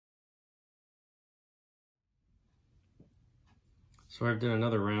So I've done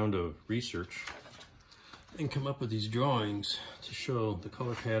another round of research and come up with these drawings to show the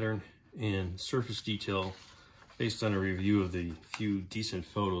color pattern and surface detail based on a review of the few decent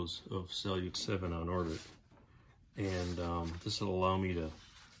photos of Salyut 7 on orbit. And this will allow me to,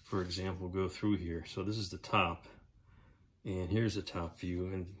 for example, go through here. So this is the top, and here's the top view,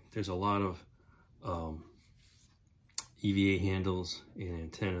 and there's a lot of EVA handles and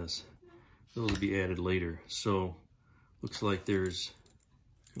antennas. Those will be added later. So looks like there's,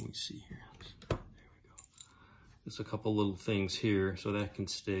 can we see here? There we go. There's a couple little things here, so that can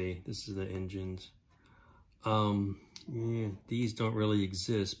stay. This is the engines. Yeah, these don't really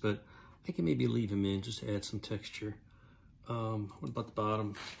exist, but I can maybe leave them in just to add some texture. What about the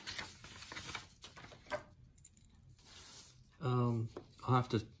bottom? I'll have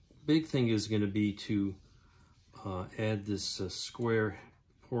to, big thing is going to be to add this square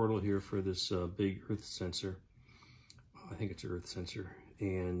portal here for this big earth sensor. I think it's an earth sensor,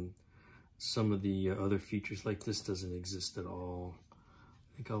 and some of the other features like this doesn't exist at all.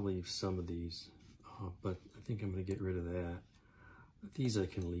 I think I'll leave some of these, but I think I'm going to get rid of that. These I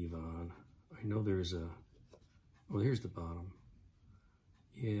can leave on. I know there's a, well, here's the bottom.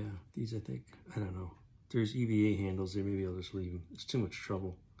 Yeah, these I think, I don't know. There's EVA handles there, maybe I'll just leave them. It's too much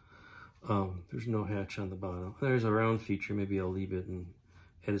trouble. There's no hatch on the bottom. There's a round feature, maybe I'll leave it and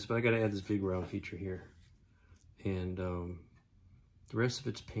add this, but I gotta add this big round feature here. And the rest of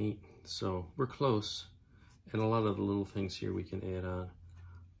it's paint, so we're close. And a lot of the little things here we can add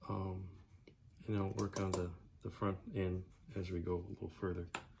on. And I'll work on the front end as we go a little further.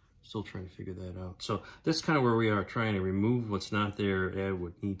 Still trying to figure that out. So this is kind of where we are, trying to remove what's not there, add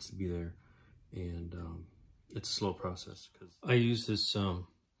what needs to be there. And it's a slow process. I use this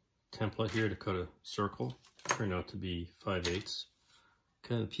template here to cut a circle. Turned out to be 5/8.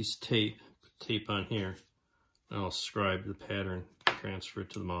 Cut a piece of tape, put tape on here, and I'll scribe the pattern, transfer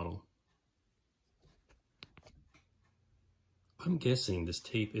it to the model. I'm guessing this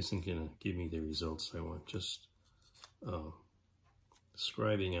tape isn't going to give me the results I want. Just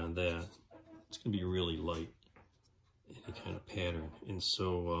scribing on that, it's going to be really light, any kind of pattern. And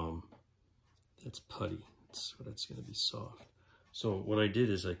so that's putty. That's what it's going to be, soft. So what I did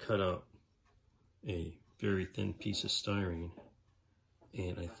is I cut out a very thin piece of styrene,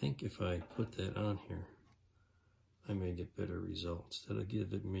 and I think if I put that on here, I may get better results. That'll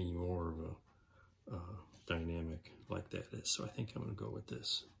give it me more of a dynamic like that is. So I think I'm going to go with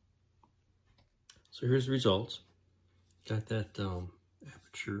this. So here's the results. Got that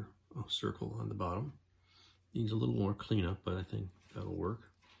aperture circle on the bottom. Needs a little more cleanup, but I think that'll work.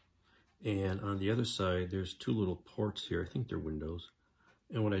 And on the other side, there's two little ports here. I think they're windows.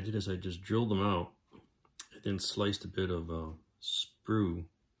 And what I did is I just drilled them out and then sliced a bit of sprue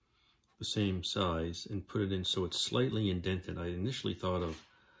the same size and put it in so it's slightly indented. I initially thought of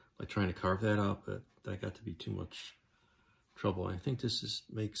like trying to carve that out, but that got to be too much trouble. I think this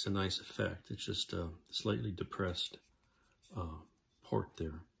makes a nice effect. It's just a slightly depressed port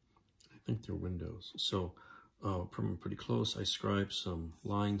there. I think they're windows. So from pretty close, I scribed some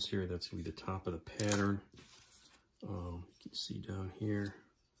lines here. That's going to be the top of the pattern. You can see down here.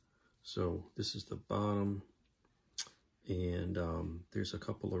 So this is the bottom. And there's a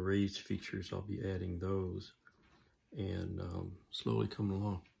couple of raised features. I'll be adding those and slowly coming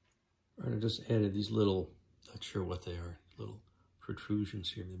along. All right, I just added these little, not sure what they are, little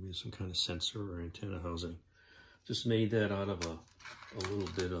protrusions here. Maybe some kind of sensor or antenna housing. Just made that out of a little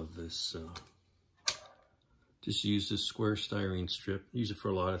bit of this, just use this square styrene strip. Use it for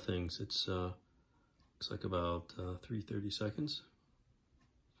a lot of things. It's, looks like about 3/30 seconds,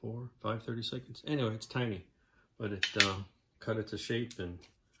 5/30 seconds. Anyway, it's tiny, but it cut it to shape and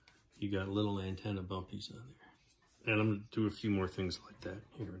you got little antenna bumpies on there. And I'm gonna do a few more things like that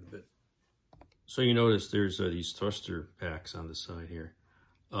here in a bit. So you notice there's these thruster packs on the side here.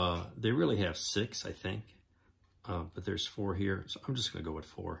 They really have 6, I think. But there's 4 here, so I'm just gonna go with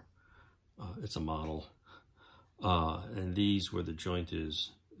 4. It's a model. And these where the joint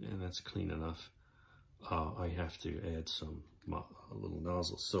is, and that's clean enough. I have to add some little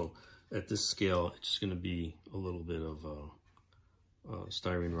nozzles. So at this scale, it's just gonna be a little bit of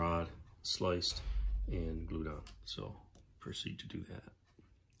styrene rod sliced and glued on. So proceed to do that.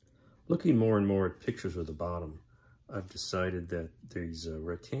 Looking more and more at pictures of the bottom, I've decided that these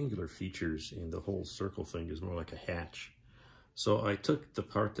rectangular features and the whole circle thing is more like a hatch. So I took the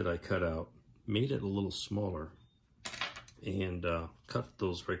part that I cut out, made it a little smaller, and cut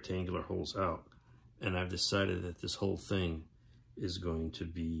those rectangular holes out. And I've decided that this whole thing is going to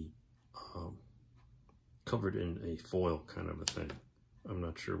be covered in a foil kind of a thing. I'm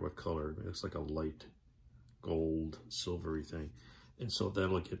not sure what color. It looks like a light gold, silvery thing. And so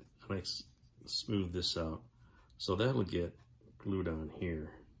that'll get, and I smooth this out. So that'll get glued on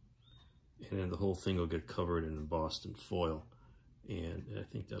here. And then the whole thing will get covered in embossed in foil. And I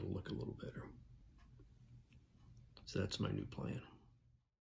think that'll look a little better. So that's my new plan.